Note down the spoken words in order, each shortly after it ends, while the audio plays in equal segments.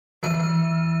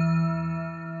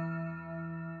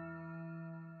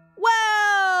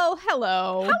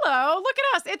Hello. Hello. Look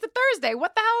at us. It's a Thursday.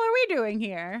 What the hell are we doing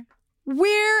here?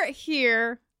 We're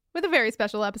here with a very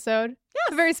special episode.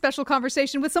 Yes. A very special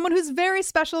conversation with someone who's very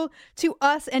special to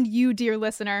us and you, dear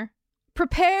listener.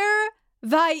 Prepare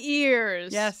thy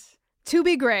ears. Yes. To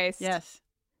be graced. Yes.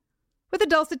 With the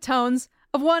dulcet tones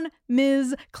of one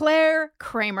Ms. Clare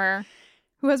Kramer,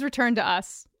 who has returned to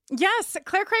us. Yes,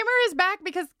 Clare Kramer is back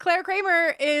because Clare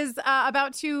Kramer is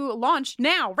about to launch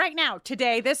right now,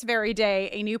 today, this very day,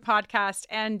 a new podcast.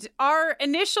 And our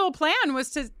initial plan was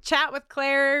to chat with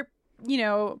Clare,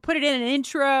 put it in an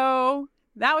intro.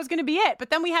 That was going to be it. But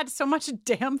then we had so much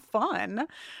damn fun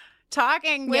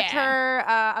talking with her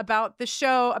about the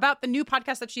show, about the new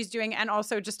podcast that she's doing, and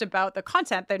also just about the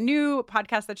content. The new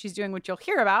podcast that she's doing, which you'll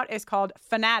hear about, is called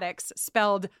Fanaddicts,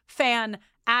 spelled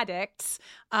Fanaddicts.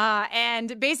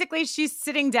 And basically, she's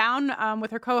sitting down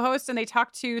with her co-host, and they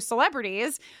talk to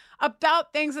celebrities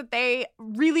about things that they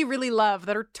really, really love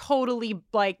that are totally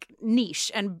like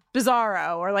niche and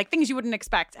bizarro, or like things you wouldn't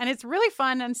expect. And it's really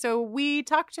fun. And so we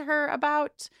talked to her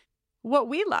about what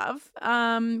we love.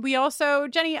 We also,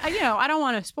 Jenny, I don't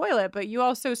want to spoil it, but you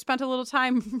also spent a little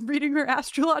time reading her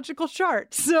astrological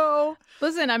chart. So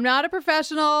listen, I'm not a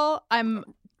professional. I'm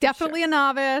definitely a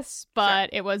novice, but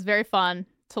it was very fun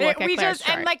to look at Claire's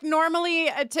chart. And like normally,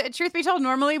 truth be told,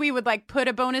 normally we would like put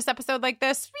a bonus episode like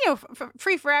this,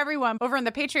 free for everyone over in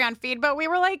the Patreon feed. But we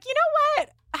were like, you know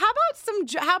what? How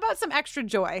about some extra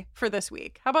joy for this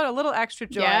week? How about a little extra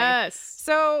joy? Yes.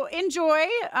 So enjoy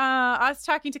us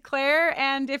talking to Clare.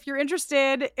 And if you're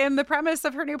interested in the premise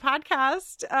of her new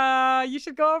podcast, you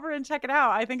should go over and check it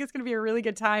out. I think it's going to be a really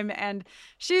good time. And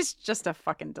she's just a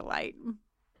fucking delight.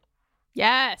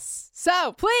 Yes.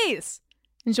 So please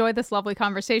enjoy this lovely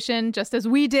conversation just as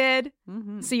we did.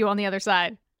 Mm-hmm. See you on the other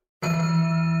side.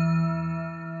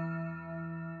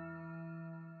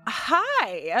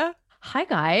 Hi. Hi,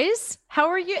 guys. How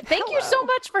are you? Thank you so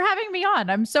much for having me on.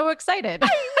 I'm so excited. I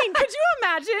mean, could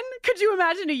you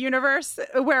imagine a universe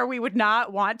where we would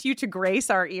not want you to grace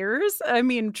our ears? I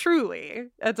mean, truly,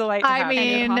 a delight to have. I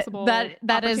mean,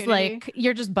 that is like,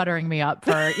 you're just buttering me up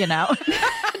for,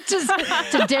 just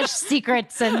to dish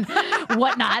secrets and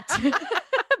whatnot.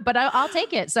 But I'll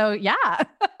take it. So, yeah.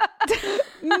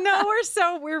 No,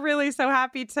 we're really so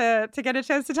happy to get a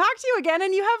chance to talk to you again.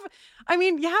 And you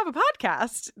have a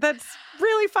podcast that's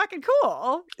really fucking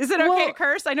cool. Is it okay to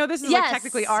curse? I know this is like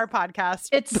technically our podcast.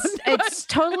 It's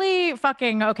totally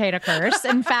fucking okay to curse.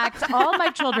 In fact, all my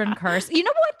children curse. You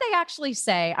know what they actually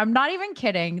say? I'm not even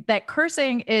kidding, that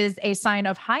cursing is a sign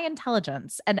of high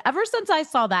intelligence. And ever since I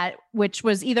saw that, which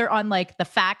was either on like the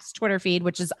Facts Twitter feed,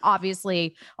 which is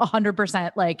obviously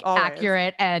 100% like always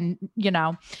accurate and,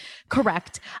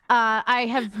 correct. I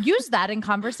have used that in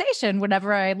conversation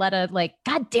whenever I let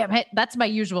God damn it. That's my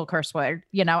usual curse word.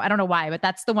 I don't know why, but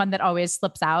that's the one that always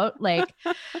slips out. Like,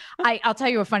 I'll tell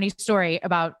you a funny story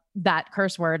about that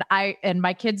curse word. And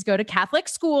my kids go to Catholic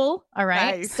school. All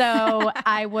right. Nice. So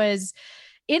I was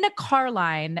in a car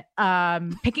line,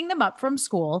 picking them up from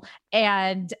school,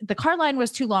 and the car line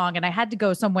was too long and I had to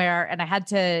go somewhere and I had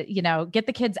to, get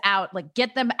the kids out, like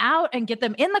get them out and get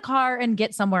them in the car and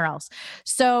get somewhere else.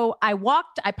 So I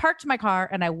parked my car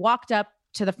and I walked up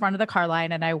to the front of the car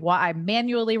line and I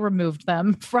manually removed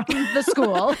them from the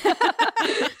school.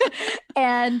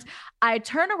 And I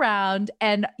turn around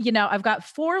and, I've got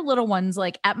 4 little ones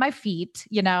like at my feet,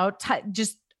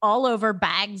 just all over,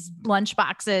 bags, lunch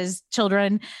boxes,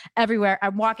 children everywhere.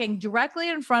 I'm walking directly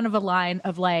in front of a line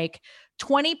of like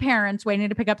 20 parents waiting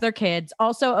to pick up their kids.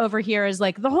 Also over here is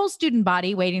like the whole student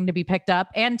body waiting to be picked up,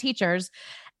 and teachers.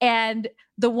 And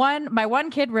my one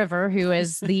kid, River, who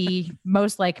is the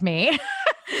most like me,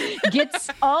 gets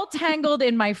all tangled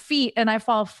in my feet and I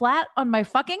fall flat on my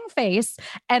fucking face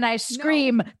and I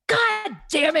scream, God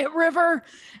damn it, River,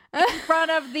 in front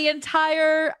of the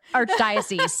entire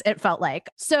archdiocese, it felt like.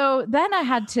 So then I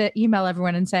had to email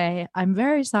everyone and say, I'm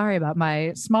very sorry about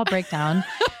my small breakdown.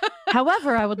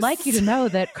 However, I would like you to know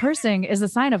that cursing is a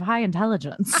sign of high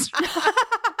intelligence.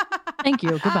 Thank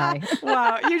you. Goodbye.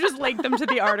 Wow. You just linked them to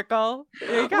the article.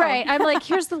 There you go. Right. I'm like,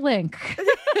 here's the link.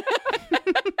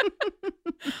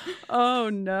 Oh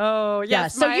no!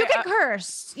 Yes, so you can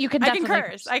curse. You can. Definitely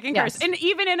curse. I can curse, and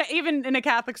even in a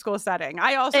Catholic school setting.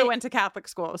 I also went to Catholic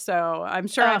school, so I'm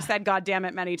sure I've said "God damn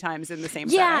it" many times in the same.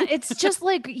 setting. It's just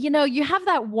like you have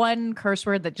that one curse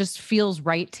word that just feels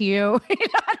right to you.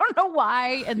 I don't know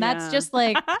why, and that's just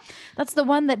like that's the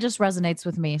one that just resonates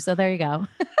with me. So there you go.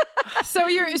 So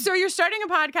you're starting a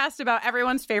podcast about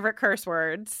everyone's favorite curse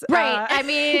words, right? I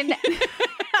mean.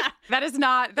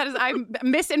 I'm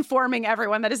misinforming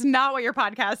everyone. That is not what your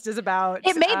podcast is about.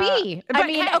 It may be. I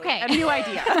mean, hey, okay. A new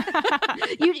idea.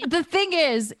 The thing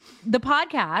is, the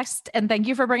podcast, and thank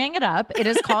you for bringing it up, it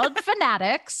is called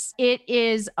Fanaddicts. It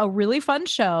is a really fun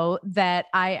show that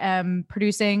I am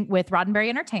producing with Roddenberry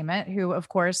Entertainment, who, of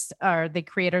course, are the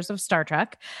creators of Star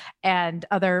Trek and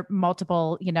other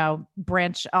multiple,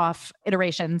 branch off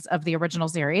iterations of the original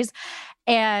series.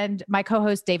 And my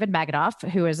co-host, David Magadoff,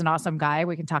 who is an awesome guy.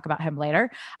 We can talk about him later.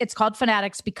 It's called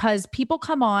Fanaddicts because people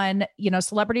come on,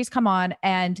 celebrities come on,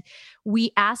 and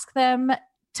we ask them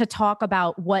to talk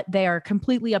about what they are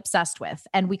completely obsessed with.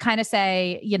 And we kind of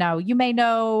say, you may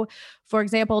know, for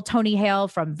example, Tony Hale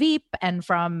from Veep and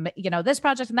from, this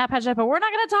project and that project, but we're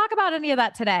not going to talk about any of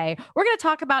that today. We're going to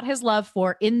talk about his love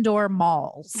for indoor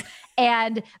malls.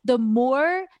 And the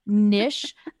more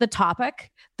niche the topic,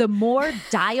 the more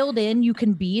dialed in you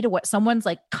can be to what someone's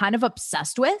like kind of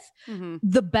obsessed with,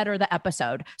 the better the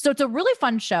episode. So it's a really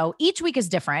fun show. Each week is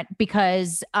different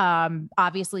because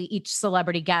obviously each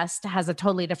celebrity guest has a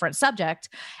totally different subject.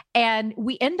 And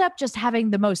we end up just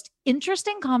having the most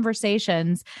interesting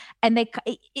conversations. And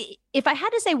if I had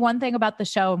to say one thing about the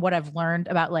show and what I've learned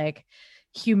about like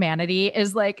humanity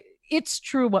is like, it's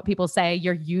true what people say,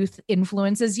 your youth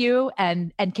influences you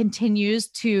and continues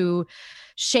to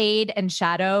shade and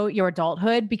shadow your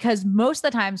adulthood, because most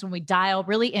of the times when we dial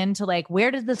really into like,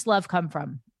 where did this love come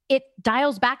from? It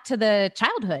dials back to the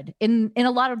childhood in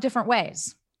a lot of different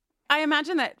ways. I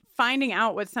imagine that finding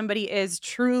out what somebody is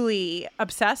truly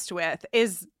obsessed with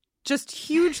is just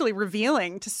hugely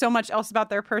revealing to so much else about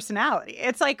their personality.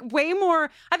 It's like I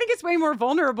think it's way more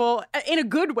vulnerable in a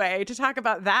good way to talk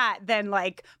about that than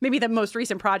like maybe the most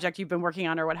recent project you've been working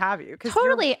on or what have you.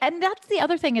 Totally. And that's the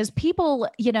other thing is people,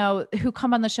 who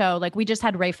come on the show, like we just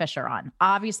had Ray Fisher on,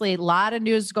 obviously a lot of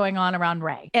news going on around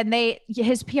Ray, and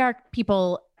his PR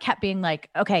people kept being like,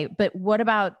 okay, but what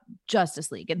about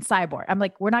Justice League and Cyborg? I'm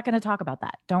like, we're not going to talk about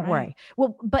that. Don't worry.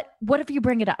 Well, but what if you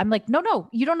bring it up? I'm like, no,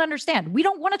 you don't understand. We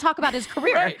don't want to talk about his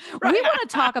career. Right. We want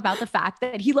to talk about the fact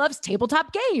that he loves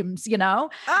tabletop games,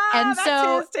 and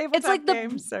so it's like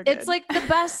it's like the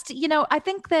best, I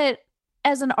think that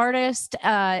as an artist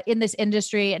in this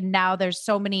industry, and now there's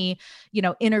so many,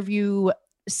 interview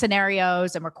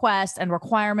scenarios and requests and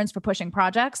requirements for pushing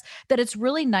projects, that it's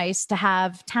really nice to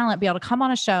have talent be able to come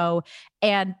on a show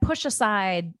and push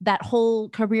aside that whole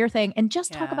career thing and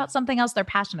just talk about something else they're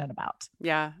passionate about.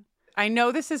 Yeah. I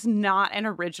know this is not an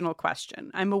original question.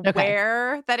 I'm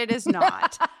aware that it is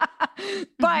not.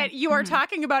 But you are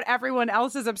talking about everyone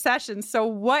else's obsession. So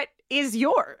what is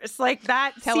yours? Like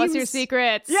that Tell us your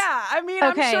secrets. Yeah. I mean,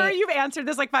 I'm sure you've answered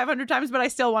this like 500 times, but I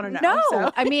still want to know. No,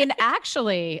 so. I mean,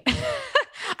 actually,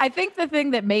 I think the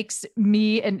thing that makes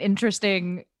me an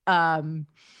interesting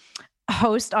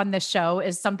host on this show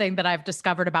is something that I've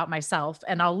discovered about myself,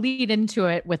 and I'll lead into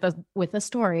it with a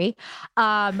story.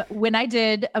 When I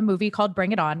did a movie called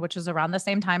Bring It On, which was around the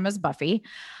same time as Buffy,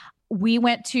 we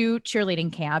went to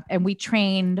cheerleading camp and we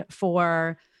trained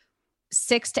for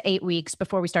 6 to 8 weeks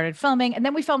before we started filming. And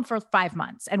then we filmed for 5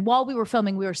 months. And while we were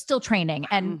filming, we were still training.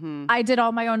 And I did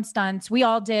all my own stunts. We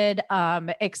all did.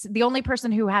 The only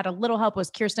person who had a little help was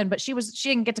Kirsten, but she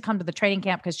didn't get to come to the training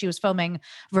camp because she was filming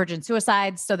Virgin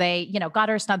Suicides. So they, got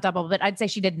her a stunt double, but I'd say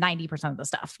she did 90% of the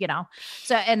stuff,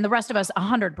 So, and the rest of us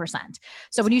 100%.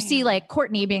 So when you see like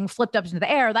Courtney being flipped up into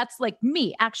the air, that's like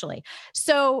me actually.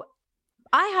 So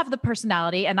I have the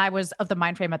personality, and I was of the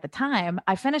mind frame at the time.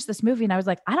 I finished this movie and I was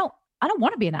like, I don't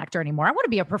want to be an actor anymore. I want to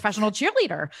be a professional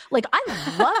cheerleader. Like,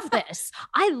 I love this.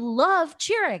 I love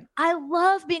cheering. I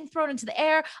love being thrown into the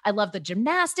air. I love the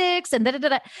gymnastics and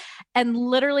da-da-da-da. And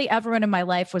literally everyone in my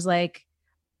life was like,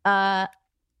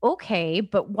 okay,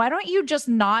 but why don't you just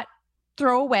not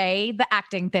throw away the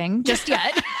acting thing just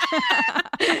yet?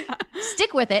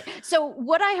 Stick with it. So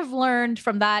what I have learned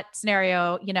from that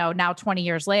scenario, now 20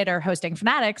 years later, hosting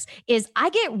Fanaddicts, is I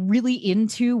get really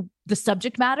into the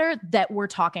subject matter that we're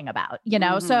talking about,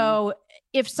 So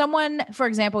if someone, for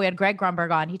example, we had Greg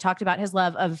Grunberg on, he talked about his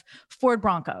love of Ford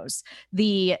Broncos,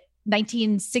 the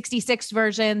 1966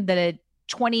 version, the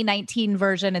 2019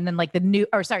 version, and then like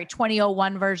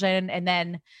 2001 version, and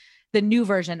then the new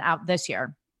version out this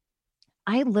year.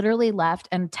 I literally left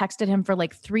and texted him for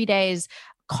like 3 days,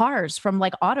 cars from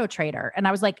like Auto Trader. And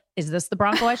I was like, is this the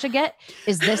Bronco I should get?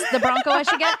 Is this the Bronco I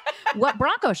should get? What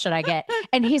Bronco should I get?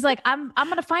 And he's like, I'm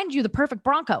going to find you the perfect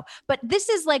Bronco. But this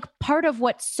is like part of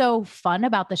what's so fun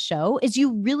about the show is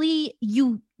you really,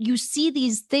 you see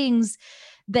these things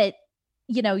that,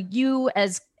 you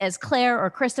as Claire or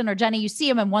Kristen or Jenny, you see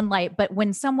them in one light. But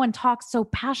when someone talks so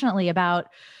passionately about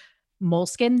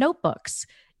Moleskine notebooks,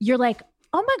 you're like,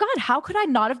 oh my God, how could I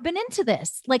not have been into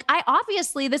this? Like,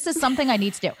 this is something I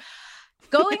need to do.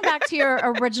 Going back to your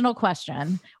original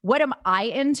question, what am I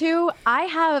into? I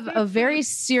have a very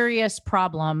serious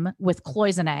problem with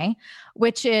cloisonne,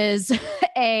 which is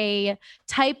a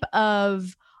type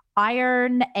of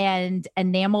iron and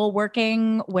enamel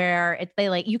working where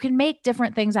you can make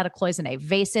different things out of cloisonne,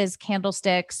 vases,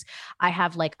 candlesticks. I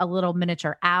have like a little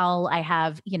miniature owl. I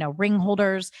have, ring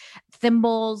holders,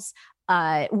 thimbles.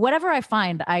 Whatever I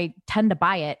find, I tend to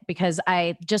buy it because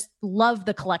I just love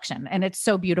the collection and it's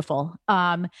so beautiful.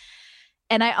 And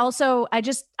I also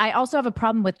have a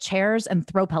problem with chairs and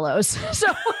throw pillows. So,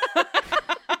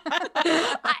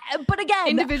 but again,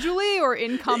 individually or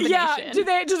in combination?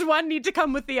 Yeah. Does one need to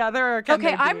come with the other? Or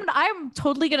okay, I'm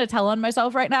totally gonna tell on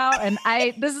myself right now, and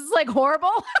this is like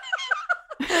horrible.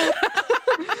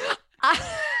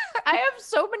 I have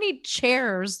so many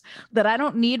chairs that I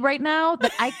don't need right now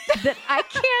that I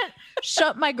can't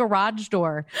shut my garage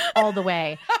door all the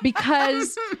way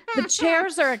because the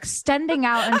chairs are extending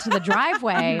out into the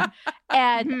driveway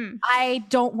and I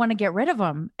don't want to get rid of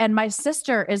them. And my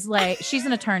sister is like, she's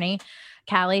an attorney.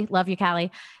 Callie, love you,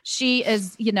 Callie. She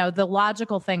is, the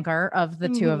logical thinker of the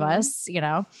two of us,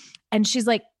 and she's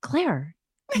like, Claire,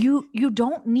 you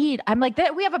don't need, I'm like,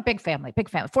 we have a big family,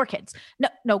 4 kids.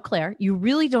 No, Claire, you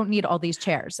really don't need all these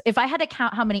chairs. If I had to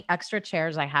count how many extra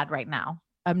chairs I had right now,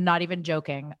 I'm not even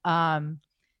joking.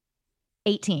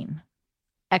 18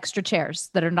 extra chairs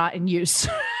that are not in use.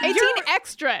 18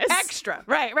 extras. Extra.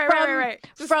 Right.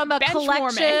 From a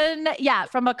collection. Yeah.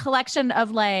 From a collection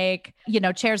of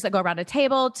chairs that go around a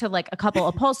table to like a couple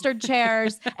upholstered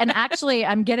chairs. And actually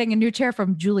I'm getting a new chair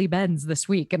from Julie Benz this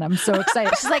week. And I'm so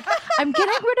excited. She's like, I'm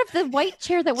getting rid of the white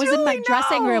chair that was in my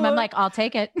dressing room. I'm like, I'll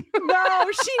take it. No,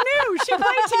 she knew. She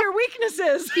played to your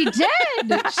weaknesses. She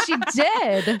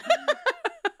did.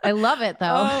 I love it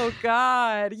though. Oh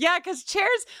God. Yeah. Cause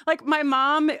chairs, like my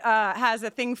mom has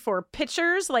a thing for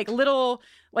pitchers, like little,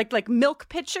 like milk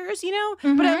pitchers,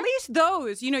 but at least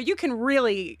those, you can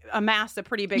really amass a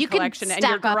pretty big collection and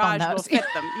your garage will fit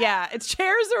them. Yeah.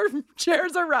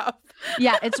 Chairs are rough.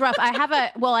 Yeah. It's rough. I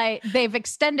have they've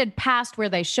extended past where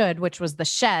they should, which was the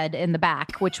shed in the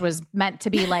back, which was meant to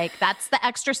be like, that's the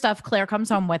extra stuff Claire comes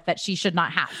home with that she should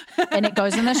not have. And it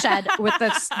goes in the shed with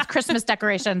the Christmas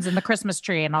decorations and the Christmas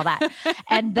tree and all that.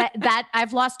 And that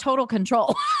I've lost total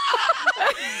control.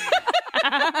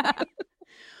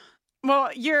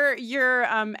 Well, your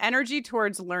energy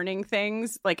towards learning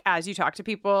things, like as you talk to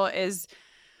people, is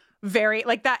very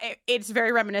like that. It's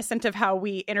very reminiscent of how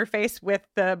we interface with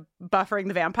the Buffering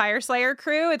the Vampire Slayer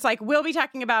crew. It's like we'll be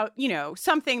talking about,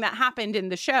 something that happened in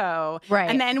the show. Right.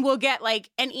 And then we'll get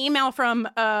like an email from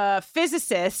a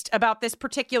physicist about this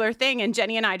particular thing. And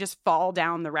Jenny and I just fall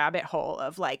down the rabbit hole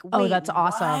of like, oh, that's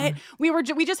awesome.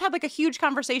 What? We just had like a huge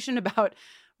conversation about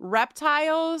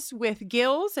reptiles with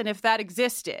gills and if that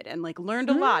existed, and like learned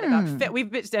a lot about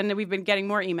we've been getting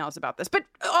more emails about this, but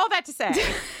all that to say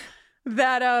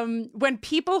that when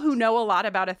people who know a lot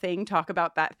about a thing talk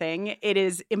about that thing, it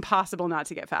is impossible not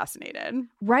to get fascinated.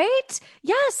 Right?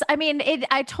 Yes. I mean,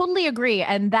 I totally agree.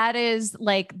 And that is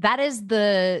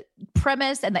the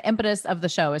premise and the impetus of the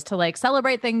show, is to like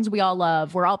celebrate things we all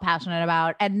love, we're all passionate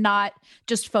about, and not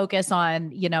just focus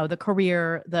on, the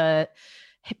career, the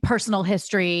personal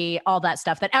history, all that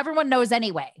stuff that everyone knows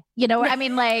anyway. I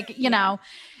mean, like,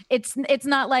 it's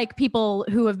not like people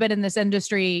who have been in this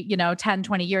industry, 10,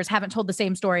 20 years haven't told the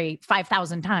same story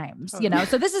 5,000 times,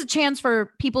 So this is a chance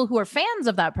for people who are fans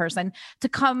of that person to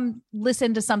come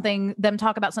listen to them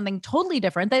talk about something totally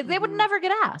different. They would never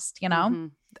get asked,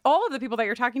 All of the people that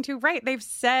you're talking to, right,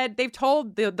 they've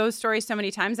told those stories so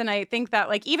many times. And I think that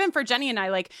like, even for Jenny and I,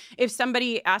 like if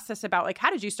somebody asks us about like,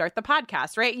 how did you start the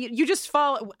podcast, right? You just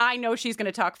follow, I know she's going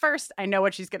to talk first. I know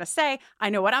what she's going to say. I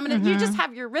know what I'm going to, you just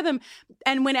have your rhythm.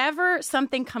 And whenever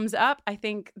something comes up, I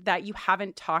think that you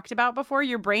haven't talked about before,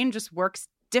 your brain just works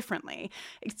differently.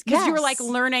 It's because you're like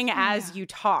learning as you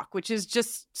talk, which is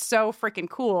just so freaking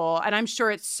cool. And I'm sure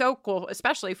it's so cool,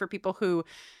 especially for people who,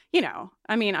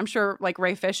 I'm sure like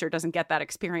Ray Fisher doesn't get that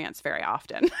experience very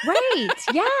often. Right.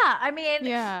 Yeah. I mean,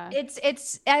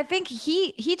 it's, I think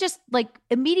he just like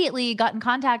immediately got in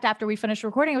contact after we finished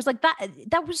recording. It was like,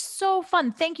 that was so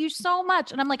fun. Thank you so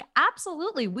much. And I'm like,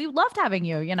 absolutely. We loved having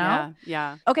you,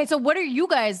 Yeah. Okay. So what are you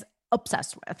guys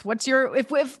obsessed with? What's your,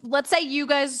 if let's say you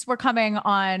guys were coming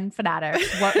on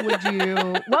Fanaddicts, what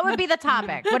would be the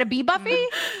topic? Would it be Buffy?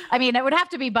 I mean, it would have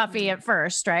to be Buffy at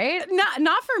first, right?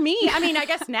 Not for me. I mean, I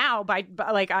guess now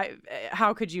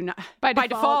how could you not? By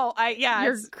default,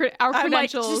 our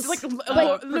credentials like, just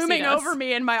like looming over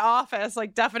me in my office,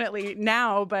 like definitely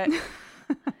now, but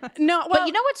No, well, but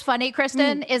you know what's funny,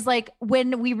 Kristen, is like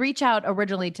when we reach out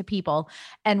originally to people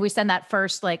and we send that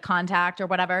first like contact or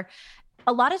whatever,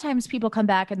 a lot of times people come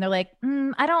back and they're like,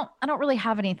 I don't really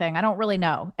have anything. I don't really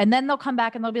know. And then they'll come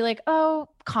back and they'll be like, oh,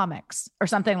 comics or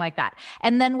something like that.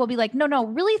 And then we'll be like, no,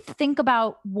 really think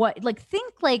about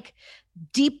think like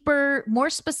deeper,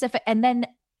 more specific. And then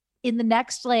in the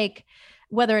next, like,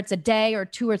 whether it's a day or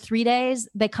 2 or 3 days,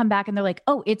 they come back and they're like,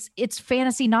 oh, it's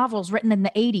fantasy novels written in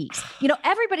the 80s.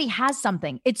 Everybody has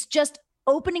something. It's just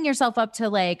opening yourself up to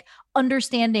like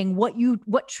understanding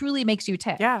what truly makes you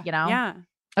tick. Yeah. Yeah.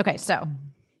 Okay, so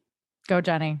go,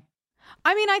 Jenny.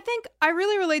 I mean, I think I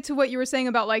really relate to what you were saying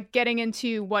about like getting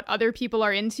into what other people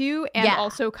are into and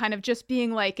also kind of just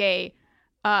being like a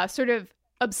sort of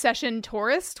obsession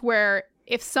tourist where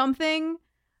if something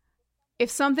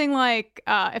like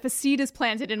if a seed is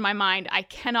planted in my mind, I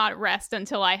cannot rest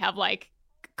until I have like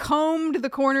combed the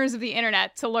corners of the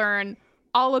internet to learn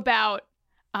all about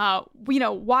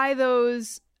why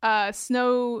those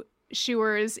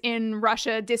snowshoers in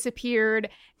Russia disappeared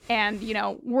and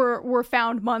were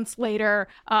found months later,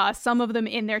 some of them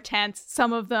in their tents,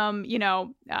 some of them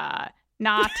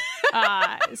not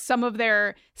some of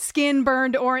their skin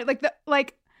burned orange,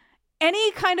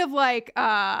 any kind of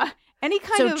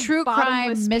true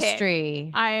crime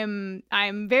mystery.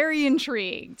 I'm very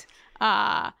intrigued.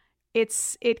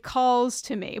 It calls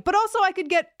to me, but also I could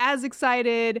get as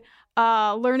excited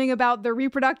learning about the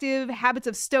reproductive habits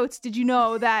of stoats. Did you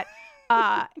know that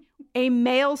a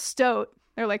male stoat,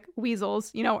 they're like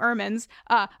weasels, ermines,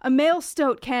 a male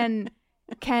stoat can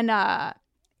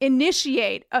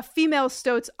initiate a female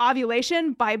stoat's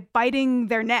ovulation by biting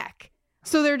their neck.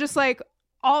 So they're just like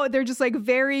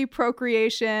very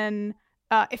procreation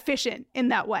efficient in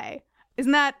that way.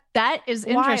 Isn't that is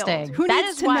wild? Interesting. Who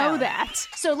needs to know that?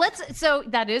 So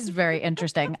that is very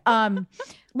interesting.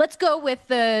 Let's go with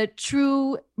the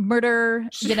true murder,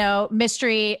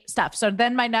 mystery stuff. So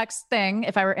then my next thing,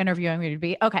 if I were interviewing you, would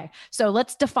be, okay, so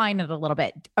let's define it a little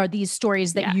bit. Are these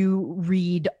stories that you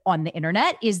read on the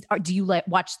internet? Do you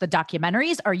watch the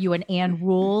documentaries? Are you an Anne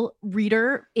Rule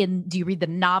reader? Do you read the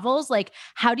novels? Like,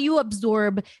 how do you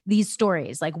absorb these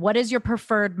stories? Like, what is your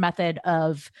preferred method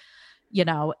of,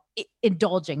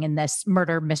 indulging in this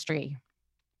murder mystery?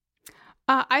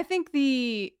 I think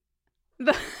the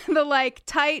like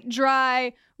tight,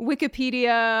 dry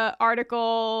Wikipedia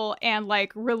article and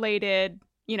like related,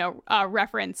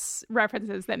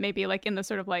 references that may be like in the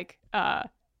sort of like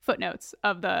footnotes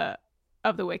of the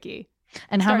wiki.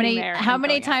 And how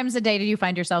many times a day do you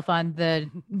find yourself on the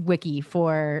wiki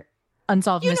for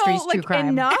unsolved mysteries, true crime?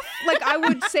 Enough. Like I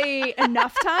would say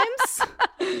enough times.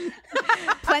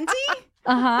 Plenty.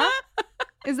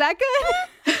 Is that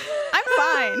good? I'm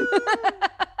fine.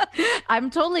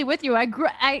 I'm totally with you.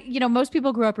 Most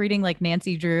people grew up reading like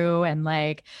Nancy Drew and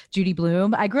like Judy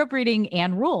Blume. I grew up reading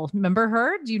Anne Rule. Remember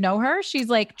her? Do you know her? She's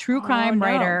like true crime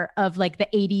writer of like the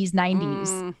 80s,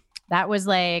 90s. That was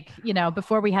like,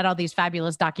 before we had all these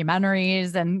fabulous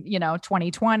documentaries and,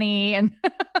 2020 and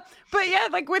but yeah,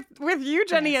 like with you,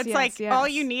 Jenny, it's all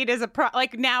you need is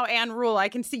like now Anne Rule. I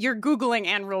can see you're Googling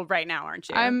Anne Rule right now, aren't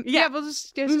you? We'll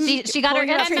just she got her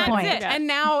entry point. It. And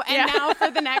now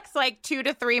for the next like 2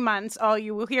 to 3 months, all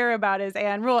you will hear about is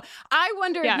Anne Rule. I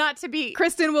wonder not to be.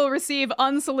 Kristen will receive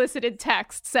unsolicited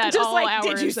texts at all hours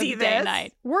did you see of this? day and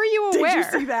night. Were you aware? Did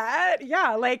you see that?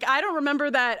 Yeah, like I don't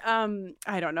remember that.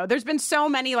 I don't know. There's been so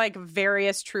many like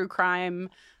various true crime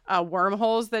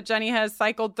wormholes that Jenny has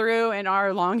cycled through in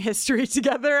our long history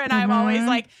together. And I'm always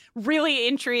like really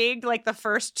intrigued, like the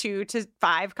first 2 to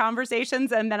 5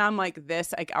 conversations. And then I'm like,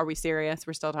 are we serious?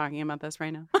 We're still talking about this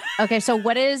right now. Okay. So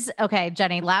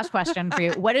Jenny, last question for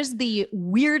you. What is the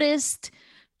weirdest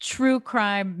true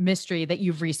crime mystery that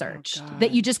you've researched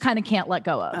that you just kind of can't let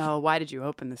go of? Oh, why did you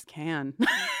open this can?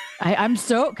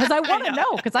 because I want to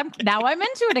know, because I'm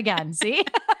into it again. See?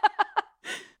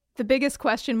 The biggest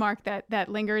question mark that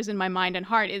lingers in my mind and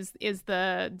heart is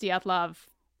the Dyatlov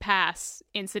Pass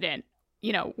incident,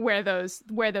 where those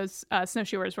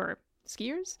snowshoers were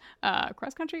skiers,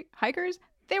 cross country hikers.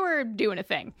 They were doing a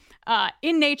thing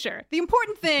in nature. The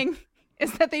important thing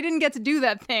is that they didn't get to do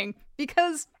that thing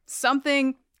because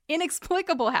something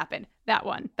inexplicable happened.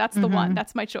 That's the one.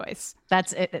 That's my choice.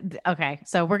 That's it. Okay.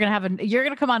 So you're going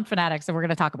to come on Fanaddicts and we're going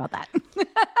to talk about that.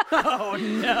 Oh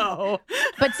no.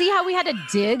 But see how we had to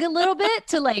dig a little bit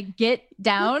to like get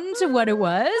down to what it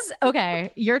was?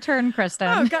 Okay. Your turn, Kristen.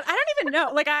 Oh God. I don't even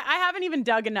know. Like I haven't even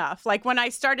dug enough. Like when I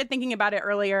started thinking about it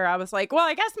earlier, I was like, well,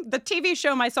 I guess the TV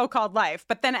show My So-Called Life.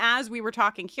 But then as we were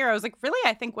talking here, I was like, really?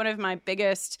 I think one of my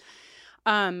biggest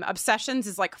obsessions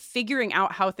is like figuring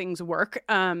out how things work.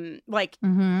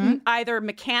 Either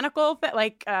mechanical,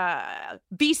 like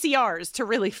VCRs, to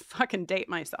really fucking date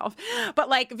myself, but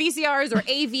like VCRs or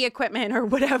AV equipment or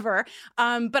whatever.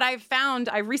 But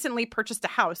I recently purchased a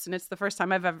house, and it's the first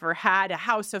time I've ever had a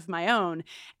house of my own.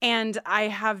 And I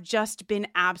have just been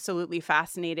absolutely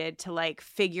fascinated to like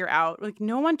figure out, like,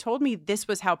 no one told me this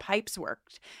was how pipes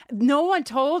worked. No one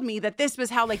told me that this was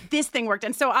how like this thing worked.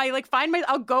 And so I like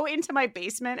I'll go into my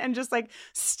basement and just like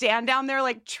stand down there,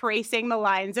 like tracing the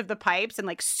lines of the pipes and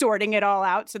like sorting it all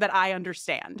out so that I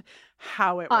understand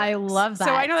how it works. I love that.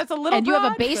 So I know that's a little And broad, you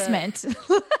have a basement.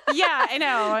 Yeah, I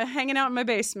know. Hanging out in my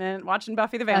basement, watching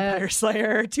Buffy the Vampire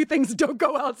Slayer. Two things don't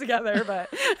go well together, but...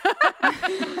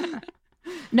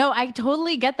 No, I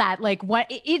totally get that. Like,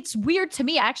 it's weird to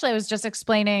me. Actually, I was just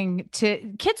explaining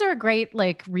to kids are a great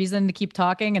like reason to keep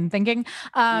talking and thinking.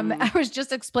 I was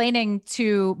just explaining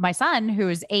to my son, who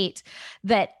is 8,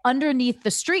 that underneath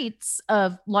the streets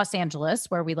of Los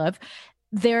Angeles, where we live,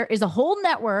 there is a whole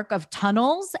network of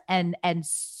tunnels and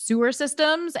sewer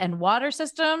systems and water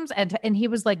systems. And he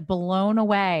was like blown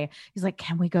away. He's like,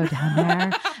 can we go down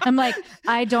there? I'm like,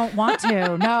 I don't want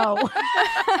to, no.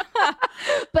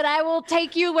 But I will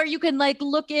take you where you can like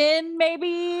look in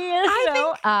maybe,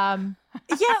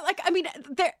 Yeah, like, I mean,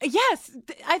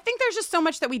 I think there's just so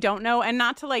much that we don't know, and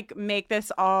not to like make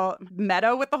this all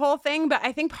meta with the whole thing, but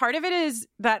I think part of it is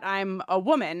that I'm a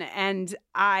woman, and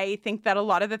I think that a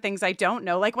lot of the things I don't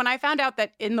know, like when I found out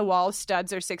that in the wall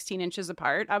studs are 16 inches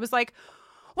apart, I was like,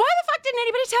 why the fuck didn't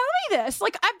anybody tell me this?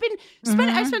 Like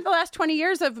I've spent the last 20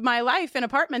 years of my life in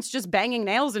apartments just banging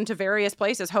nails into various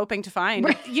places, hoping to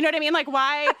find, you know what I mean? Like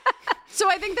why? So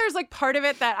I think there's like part of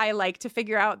it that I like to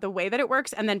figure out the way that it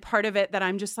works. And then part of it that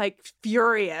I'm just like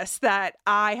furious that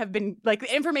I have been like,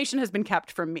 the information has been kept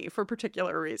from me for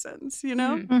particular reasons, you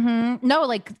know? No,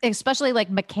 like, especially like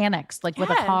mechanics, like with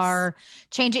a car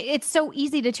changing. It's so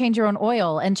easy to change your own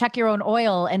oil and check your own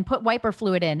oil and put wiper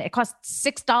fluid in. It costs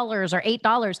 $6 or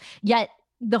 $8. Yet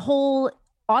the whole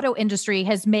auto industry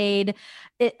has made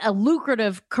it a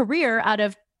lucrative career out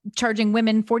of charging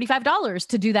women $45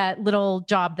 to do that little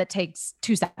job that takes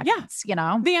 2 seconds, you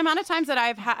know? The amount of times that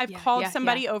I've called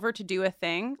somebody over to do a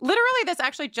thing. Literally, this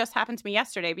actually just happened to me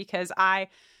yesterday because I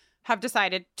have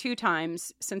decided 2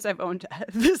 times since I've owned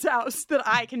this house that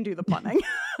I can do the plumbing.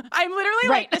 I'm literally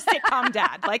like the sitcom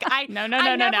dad. Like I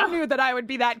never knew that I would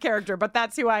be that character, but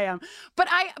that's who I am. But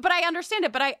I understand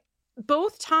it. But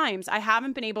both times I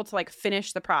haven't been able to like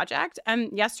finish the project.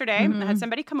 And yesterday I had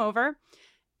somebody come over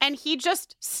and he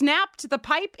just snapped the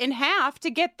pipe in half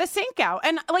to get the sink out.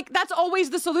 And like, that's always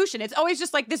the solution. It's always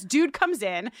just like this dude comes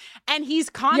in and he's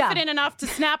confident enough to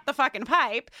snap the fucking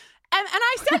pipe. And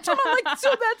I said to him, I'm like, so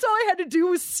that's all I had to do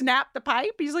was snap the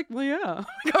pipe? He's like, well, yeah.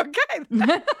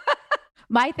 Okay.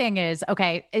 My thing is,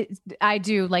 okay, I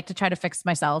do like to try to fix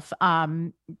myself,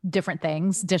 different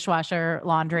things, dishwasher,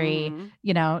 laundry,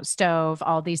 you know, stove,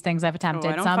 all these things I've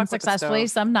attempted, some successfully,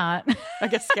 some not. I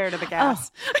get scared of the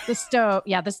gas. The stove.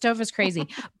 Yeah, the stove is crazy.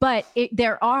 But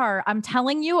I'm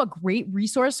telling you, a great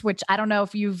resource, which I don't know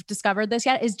if you've discovered this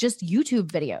yet, is just YouTube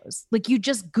videos. Like you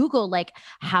just Google, like,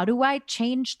 how do I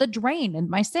change the drain in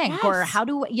my sink? Or how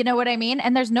do, you know what I mean?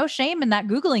 And there's no shame in that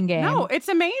Googling game. No, it's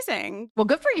amazing. Well,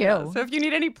 good for you. Yeah, so if you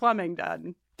need any plumbing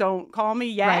done, don't call me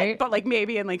yet, but like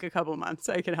maybe in like a couple months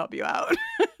I can help you out.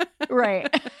 Right.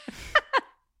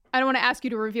 I don't want to ask you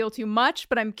to reveal too much,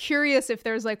 but I'm curious if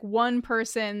there's like one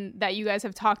person that you guys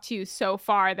have talked to so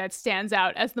far that stands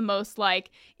out as the most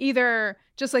like either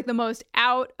just like the most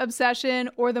out obsession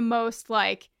or the most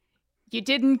like you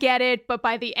didn't get it, but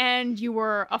by the end you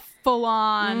were a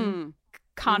full-on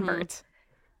convert.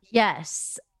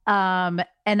 Yes.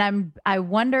 And I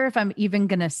wonder if I'm even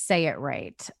going to say it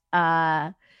right.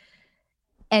 Enneagram.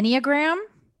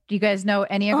 Do you guys know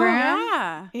Enneagram? Oh,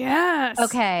 yeah. Yes.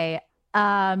 Okay.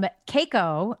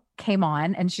 Keiko came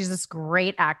on and she's this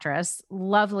great actress,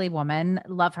 lovely woman,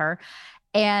 love her.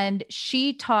 And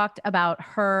she talked about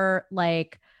her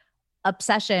like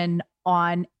obsession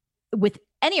with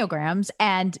Enneagrams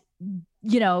and,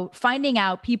 you know, finding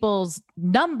out people's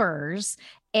numbers.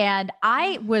 And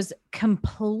I was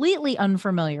completely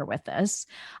unfamiliar with this.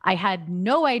 I had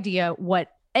no idea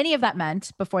what any of that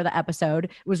meant before the episode.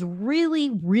 It was really,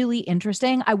 really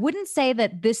interesting. I wouldn't say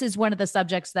that this is one of the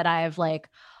subjects that I've like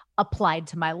applied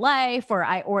to my life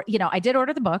or, you know, I did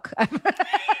order the book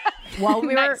while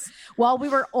we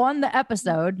were on the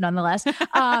episode, nonetheless.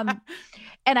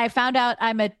 And I found out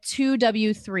I'm a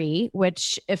 2W3,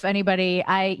 which if anybody,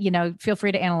 feel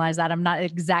free to analyze that. I'm not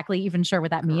exactly even sure what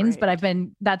that means, but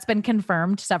that's been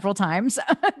confirmed several times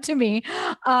to me.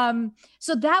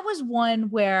 So that was one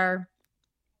where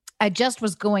I just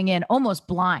was going in almost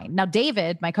blind. Now,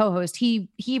 David, my co-host, he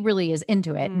really is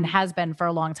into it and has been for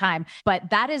a long time. But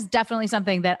that is definitely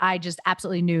something that I just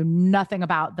absolutely knew nothing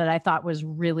about that I thought was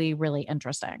really, really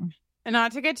interesting. And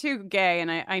not to get too gay, and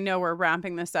I know we're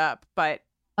ramping this up, but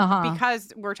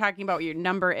because we're talking about what your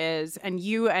number is, and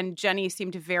you and Jenny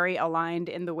seemed very aligned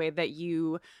in the way that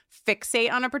you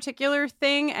fixate on a particular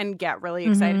thing and get really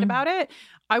excited about it.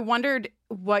 I wondered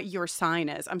what your sign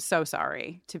is. I'm so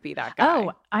sorry to be that guy.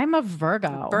 Oh, I'm a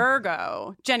Virgo.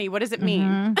 Virgo. Jenny, what does it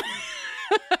mean?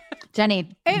 Jenny.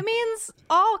 It means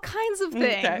all kinds of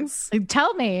things. Okay.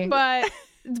 Tell me. But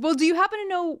well, do you happen to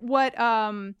know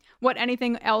what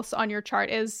anything else on your chart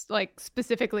is, like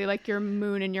specifically like your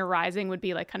moon and your rising would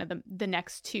be like kind of the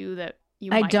next two that you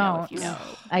might know if you know?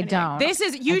 I don't. This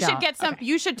is you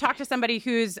should talk to somebody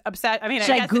who's upset. I mean,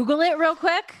 should I Google it real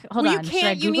quick? Hold on. You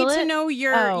can't. You need to know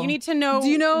you need to know. Do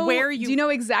you know where you? Do you know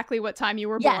exactly what time you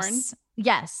were born?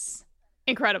 Yes.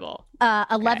 Incredible.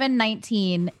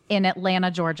 11:19 in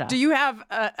Atlanta, Georgia. Do you have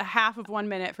a half of 1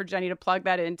 minute for Jenny to plug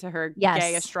that into her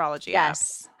gay astrology app?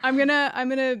 I'm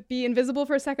gonna be invisible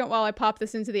for a second while I pop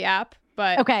this into the app,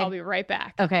 but I'll be right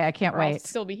back. Okay, I can't wait. I'll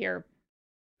still be here.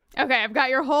 Okay, I've got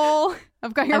your whole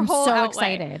I'm so outlay.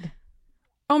 excited.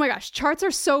 Oh my gosh, charts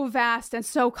are so vast and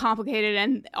so complicated,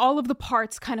 and all of the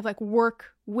parts kind of like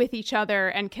work with each other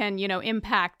and can,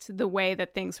 impact the way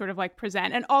that things sort of like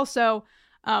present. And also,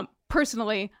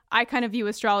 personally, I kind of view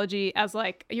astrology as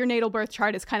like your natal birth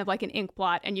chart is kind of like an ink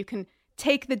blot, and you can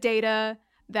take the data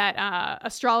that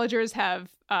astrologers have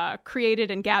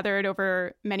created and gathered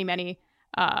over many, many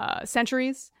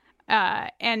centuries,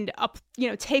 and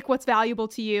take what's valuable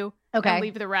to you and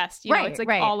leave the rest. It's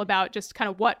like all about just kind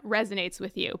of what resonates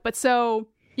with you. But so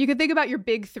you could think about your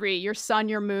big three, your sun,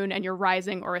 your moon, and your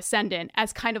rising or ascendant,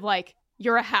 as kind of like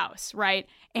you're a house, right?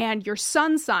 And your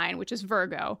sun sign, which is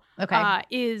Virgo,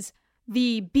 is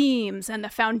the beams and the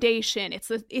foundation. It's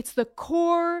the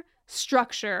core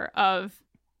structure of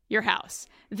your house.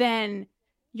 Then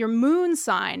your moon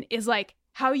sign is like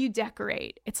how you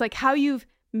decorate. It's like how you've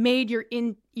made your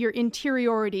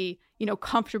interiority,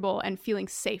 comfortable and feeling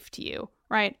safe to you,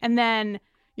 right? And then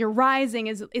your rising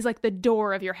is like the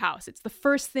door of your house. It's the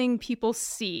first thing people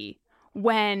see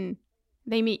when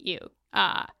they meet you.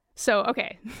 So,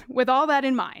 okay, with all that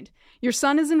in mind, your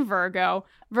sun is in Virgo.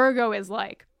 Virgo is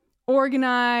like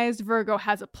organized. Virgo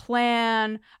has a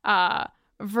plan.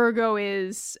 Virgo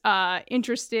is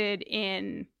interested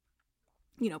in,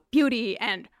 beauty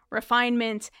and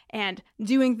refinement and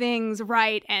doing things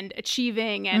right and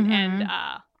achieving and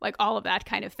like all of that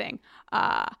kind of thing.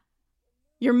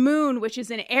 Your moon, which is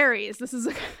in Aries, this is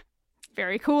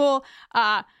very cool.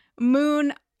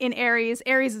 Moon in Aries.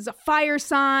 Aries is a fire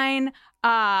sign.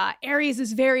 Aries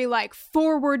is very like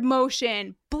forward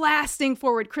motion, blasting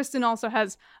forward. Kristen also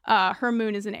has her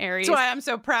moon is in Aries. That's why I'm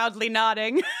so proudly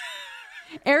nodding.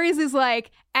 Aries is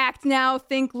like act now,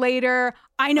 think later.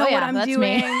 I know what I'm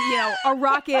doing. A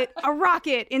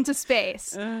rocket into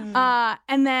space.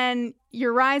 And then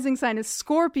your rising sign is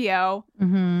Scorpio,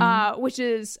 which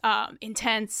is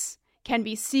intense, can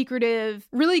be secretive,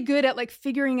 really good at like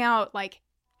figuring out like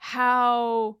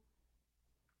how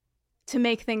to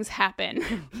make things happen.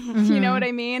 You know what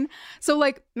I mean? So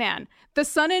like, man, the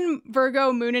sun in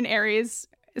Virgo, moon in Aries,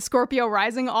 Scorpio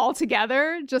rising all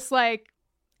together, just like,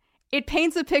 it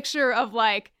paints a picture of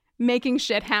like making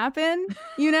shit happen,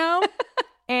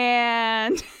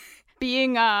 and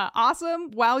being awesome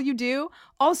while you do.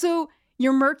 Also,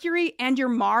 your Mercury and your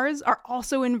Mars are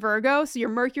also in Virgo. So your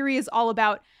Mercury is all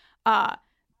about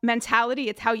mentality.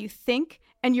 It's how you think.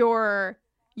 And your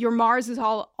Mars is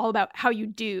all about how you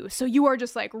do. So you are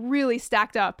just like really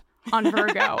stacked up on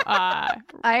Virgo.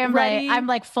 I'm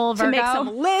like full Virgo. To make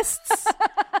some lists.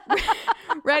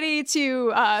 Ready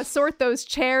to sort those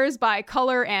chairs by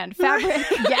color and fabric.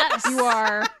 Yes. You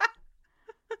are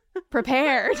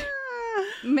prepared.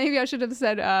 Maybe I should have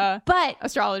said but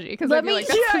astrology, because I feel like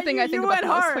that's something I think about the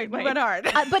most lately. You went hard.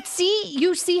 But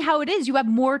you see how it is. You have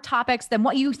more topics than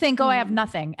what you think. Oh, I have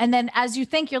nothing. And then as you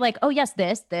think, you're like, oh yes,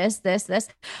 this.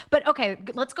 But okay,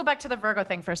 let's go back to the Virgo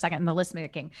thing for a second and the list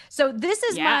making. So this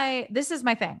is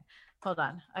my thing. Hold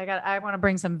on. I want to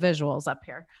bring some visuals up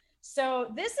here.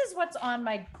 So this is what's on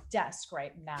my desk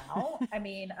right now. I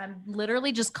mean, I'm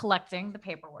literally just collecting the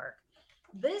paperwork.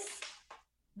 This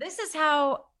is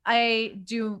how I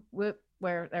do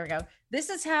there we go.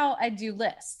 This is how I do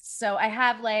lists. So I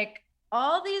have like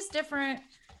all these different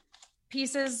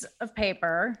pieces of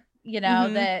paper,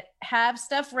 that have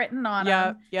stuff written on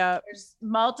them. Yeah. There's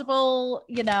multiple,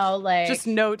 like just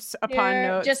notes upon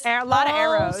notes. Just a lot of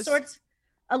arrows.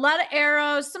 A lot of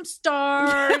arrows, some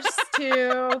stars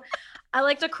too. I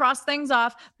like to cross things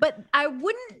off, but I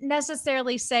wouldn't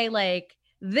necessarily say like,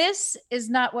 this is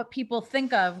not what people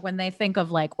think of when they think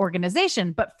of like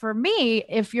organization. But for me,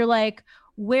 if you're like,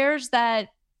 where's that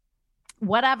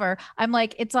whatever, I'm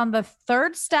like, it's on the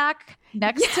third stack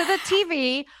next to the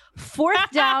TV,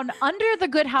 fourth down under the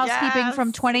Good Housekeeping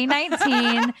from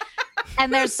 2019.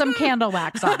 And there's some candle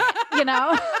wax on it, you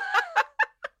know?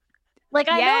 Like,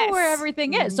 I know where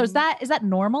everything is. So is that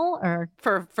normal or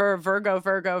for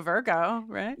Virgo,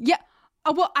 right? Yeah.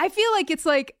 Well, I feel like it's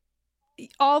like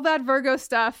all that Virgo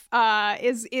stuff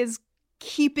is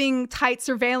keeping tight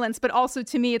surveillance, but also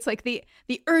to me, it's like the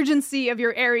urgency of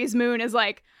your Aries moon is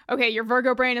like, okay, your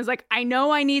Virgo brain is like, I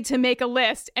know I need to make a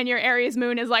list, and your Aries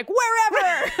moon is like,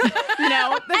 wherever, you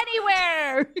know,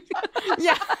 anywhere.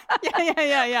 Yeah.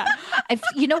 If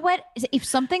you know what, if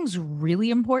something's really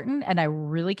important and I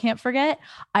really can't forget,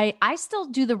 I still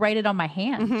do the write it on my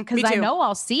hand because I know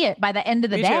I'll see it by the end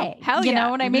of the day. Hell you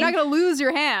know what I mean? You're not gonna lose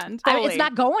your hand. It's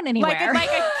not going anywhere. Like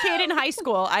a kid in high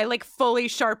school, I like fully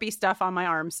Sharpie stuff on my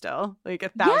arm still, like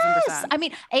 1,000%. Yes, I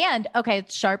mean, and okay,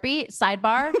 Sharpie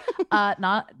sidebar,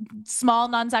 not small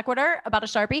non sequitur about a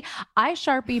Sharpie. I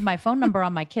Sharpie my phone number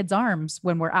on my kids' arms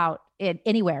when we're out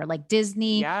anywhere, like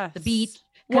Disney, the beach.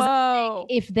 Whoa!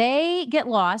 If they get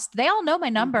lost, they all know my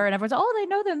number, and everyone's, oh, they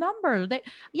know their number.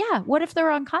 What if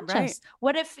they're unconscious? Right.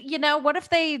 What if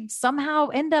they somehow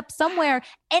end up somewhere?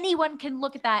 Anyone can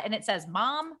look at that, and it says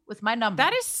 "Mom" with my number.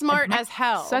 That is smart as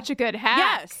hell. Such a good hack.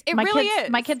 Yes, it really is.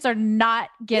 My kids are not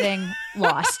getting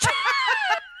lost.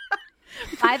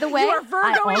 By the way, you are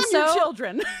Virgoing your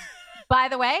children. By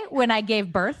the way, when I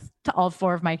gave birth to all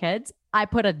 4 of my kids, I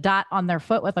put a dot on their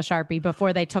foot with a Sharpie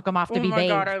before they took them off to be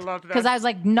bathed. Oh my God, I love that. Because I was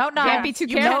like, no. Can't be too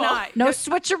careful. No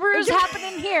switcheroos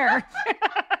happening here.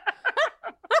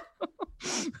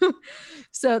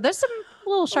 So there's some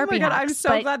little Sharpie hacks. I'm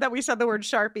so glad that we said the word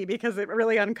Sharpie because it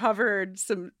really uncovered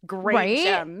some great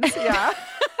gems. Yeah.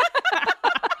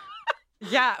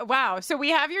 Yeah. Wow. So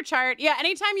we have your chart. Yeah.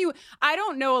 Anytime I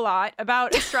don't know a lot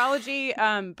about astrology,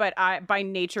 but by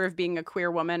nature of being a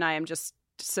queer woman, I am just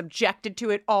subjected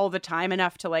to it all the time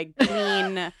enough to like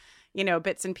glean,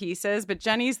 bits and pieces. But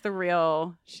she's the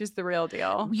real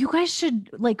deal. You guys should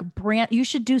you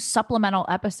should do supplemental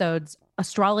episodes,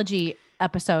 astrology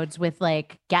episodes with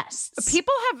like guests.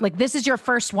 People have like, this is your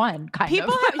first one kind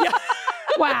of.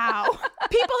 Wow.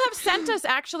 People have sent us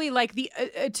actually like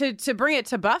to bring it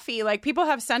to Buffy, like people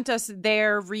have sent us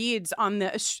their reads on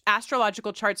the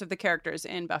astrological charts of the characters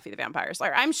in Buffy the Vampire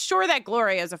Slayer. I'm sure that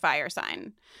Gloria is a fire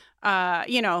sign.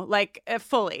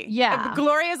 Fully. Yeah.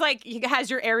 Gloria is like,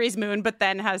 has your Aries moon, but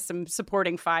then has some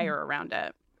supporting fire around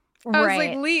it. I was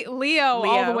like Leo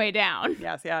all the way down.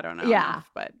 Yes. Yeah. I don't know. Yeah. Enough,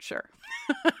 but sure.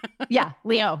 Yeah.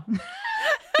 Leo.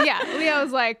 Yeah.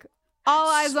 Leo's like,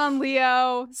 all eyes on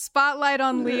Leo, spotlight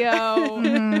on Leo,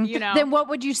 Then what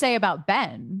would you say about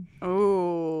Ben?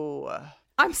 Ooh.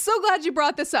 I'm so glad you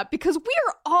brought this up because we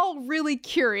are all really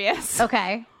curious.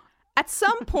 Okay. At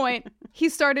some point, he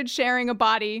started sharing a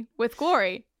body with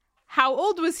Glory. How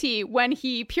old was he when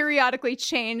he periodically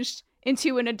changed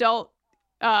into an adult,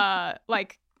 goddess?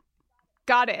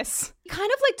 He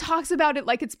kind of like talks about it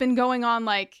like it's been going on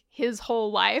like his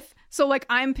whole life. So like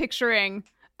I'm picturing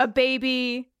a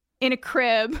baby in a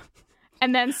crib,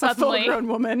 and then suddenly a full-grown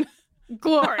woman.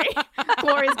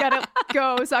 Glory's got to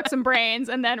go suck some brains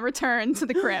and then return to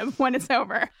the crib when it's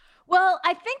over. Well,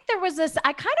 I think there was this,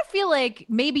 I kind of feel like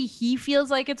maybe he feels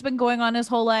like it's been going on his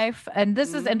whole life. And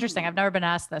this is interesting. I've never been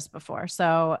asked this before.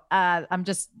 So I'm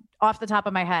just off the top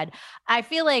of my head. I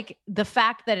feel like the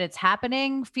fact that it's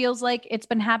happening feels like it's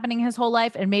been happening his whole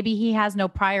life. And maybe he has no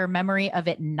prior memory of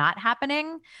it not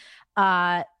happening.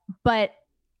 But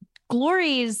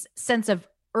Glory's sense of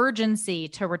urgency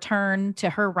to return to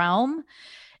her realm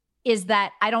is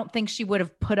that I don't think she would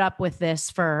have put up with this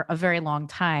for a very long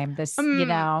time, this,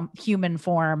 human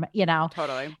form,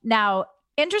 Totally. Now,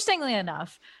 interestingly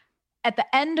enough, at the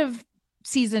end of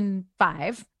season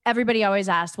 5, everybody always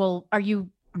asked, well, are you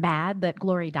mad that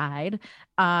Glory died?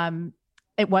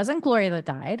 It wasn't Glory that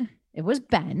died. It was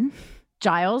Ben.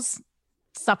 Giles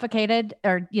suffocated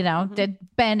or, did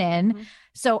Ben in. Mm-hmm.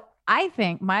 So I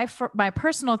think my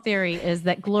personal theory is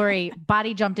that Glory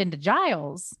body jumped into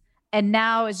Giles and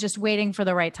now is just waiting for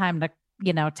the right time to,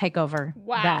 take over.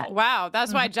 Wow.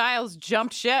 That's why Giles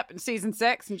jumped ship in season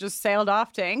 6 and just sailed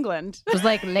off to England. It was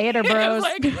like, later, bros.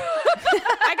 Like,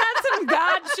 I got some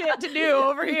God shit to do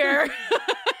over here.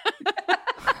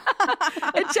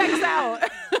 It checks out.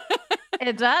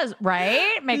 It does,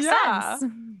 right? Makes sense.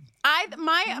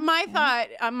 My thought,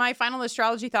 my final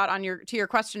astrology thought to your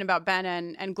question about Ben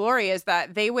and Glory is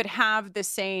that they would have the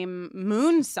same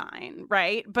moon sign,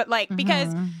 right? But like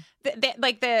because but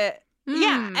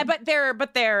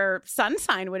their sun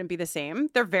sign wouldn't be the same.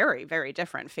 They're very, very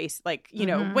different face. Like, you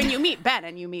know, when you meet Ben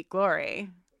and you meet Glory.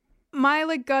 My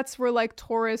like guts were like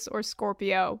Taurus or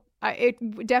Scorpio.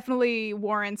 It definitely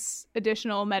warrants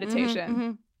additional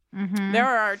meditation. There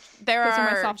are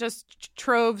just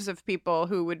troves of people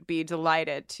who would be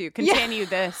delighted to continue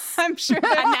this. I'm sure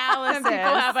analysis. People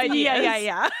have ideas.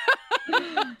 Yeah.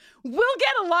 We'll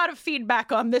get a lot of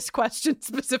feedback on this question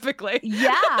specifically.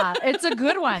 Yeah, it's a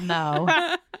good one though.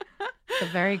 It's a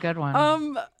very good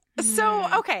one. So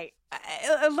okay.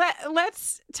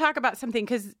 Let's talk about something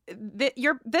because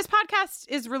this podcast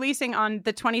is releasing on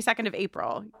the 22nd of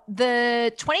April.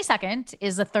 The 22nd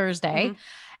is a Thursday.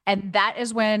 And that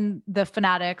is when the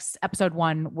Fanaddicts episode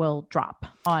 1 will drop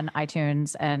on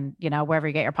iTunes and, you know, wherever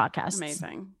you get your podcasts.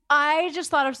 Amazing. I just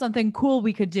thought of something cool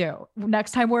we could do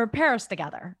next time we're in Paris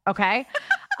together. Okay.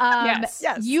 Yes.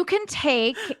 You can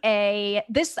take I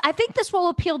think this will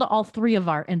appeal to all 3 of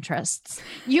our interests.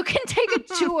 You can take a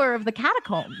tour of the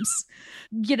catacombs,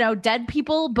 you know, dead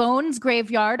people, bones,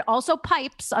 graveyard, also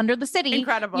pipes under the city.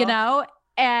 Incredible. You know,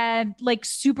 and like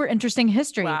super interesting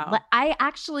history. Wow. I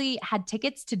actually had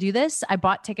tickets to do this. I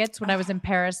bought tickets when I was in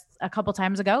Paris a couple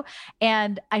times ago,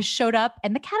 and I showed up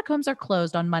and the catacombs are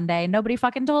closed on Monday. Nobody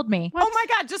fucking told me. What? Oh my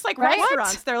God. Just like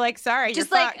restaurants. They're like, sorry,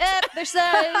 just you're like, there's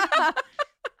All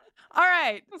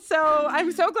right. So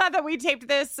I'm so glad that we taped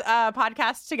this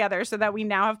podcast together so that we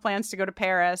now have plans to go to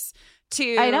Paris.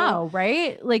 I know,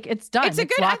 right? Like it's done. It's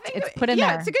put in there.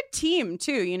 Yeah, it's a good team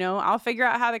too. You know, I'll figure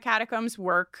out how the catacombs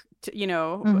work. You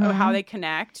know, how they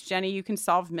connect. Jenny, you can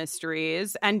solve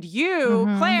mysteries, and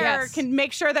you, Claire, can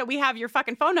make sure that we have your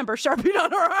fucking phone number sharpied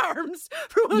on our arms.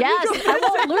 For when yes, I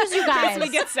won't lose you guys. We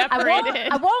get separated.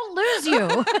 I won't lose you.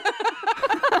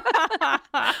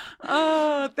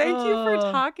 Oh, thank you for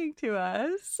talking to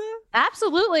us.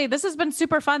 Absolutely. This has been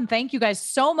super fun. Thank you guys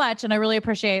so much. And I really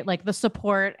appreciate like the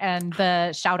support and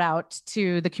the shout out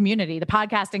to the community, the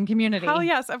podcasting community. Hell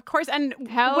yes, of course. And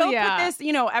we'll put this,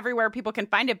 you know, everywhere people can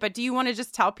find it. But do you want to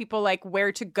just tell people like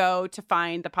where to go to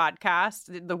find the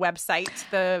podcast, the website,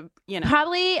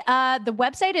 Probably the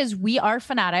website is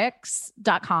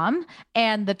wearefanatics.com.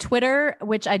 And the Twitter,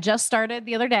 which I just started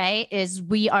the other day, is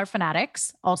We Are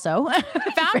Fanaddicts also. I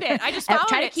found it. I just followed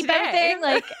trying to keep today. everything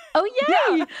like, oh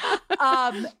yay.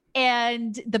 Yeah.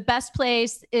 And the best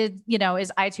place is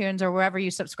iTunes or wherever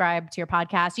you subscribe to your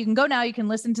podcast. You can go now. You can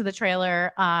listen to the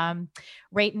trailer,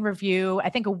 rate and review. I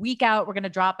think a week out, we're going to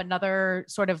drop another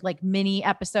sort of like mini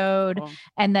episode. Cool.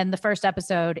 And then the first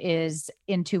episode is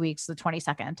in 2 weeks, the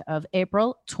 22nd of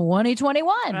April,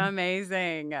 2021.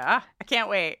 Amazing. I can't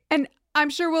wait. And I'm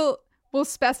sure we'll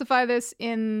specify this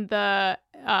in the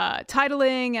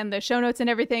titling and the show notes and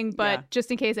everything. But just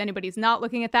in case anybody's not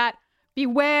looking at that,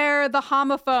 beware the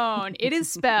homophone. It is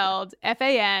spelled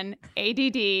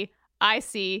FANADDICTS.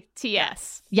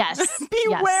 Yes.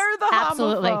 Beware the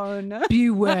absolutely. Homophone.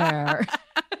 Beware.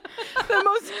 The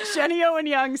most Jenny Owen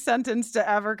Young sentence to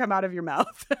ever come out of your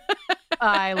mouth.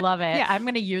 I love it. Yeah. I'm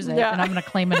going to use it and I'm going to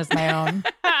claim it as my own.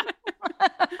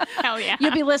 Hell yeah.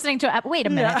 You'll be listening to wait a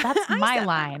minute. That's my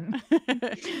line.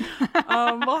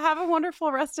 Well, have a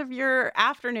wonderful rest of your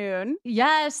afternoon.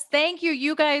 Yes. Thank you.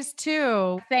 You guys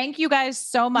too. Thank you guys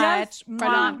so much. Yes.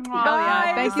 Right on. Hell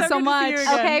yeah. Thank you so much.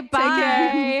 Okay.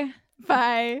 Bye.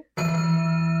 Bye.